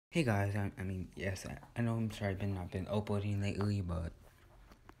Hey guys, yes, I know I'm sorry I've been not been uploading lately, but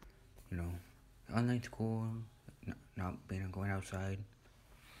you know, online school, not being going outside,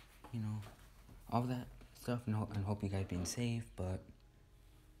 you know, all that stuff, and hope you guys been safe. But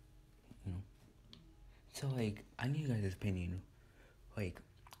you know, so I need you guys' opinion. Like,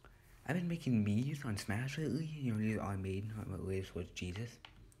 I've been making memes on Smash lately. You know, these I made. My latest was Jesus.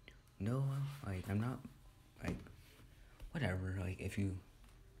 No, I'm not like whatever. Like, if you,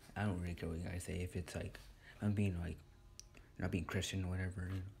 I don't really care what you guys say. If it's like I'm being like not being Christian or whatever.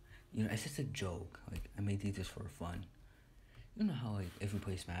 It's just a joke. Like I made these just for fun. You know how if you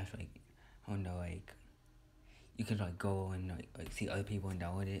play Smash, how you could go and see other people and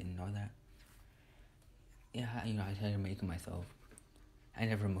download it and all that. Yeah, I tried to make it myself. I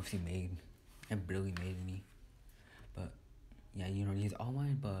never mostly made. I barely made any. But yeah, these all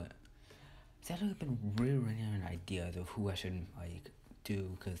mine. But sadly, I've been really running out of ideas of who I should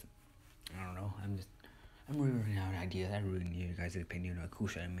do. Cause I don't know. I'm really running out of ideas. I really need you guys' opinion. Like who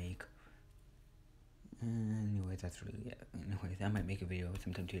should I make? Anyways, that's really it. Anyways, I might make a video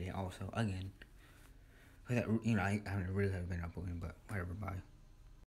sometime today also, again. Because, I really have been uploading, but whatever, bye.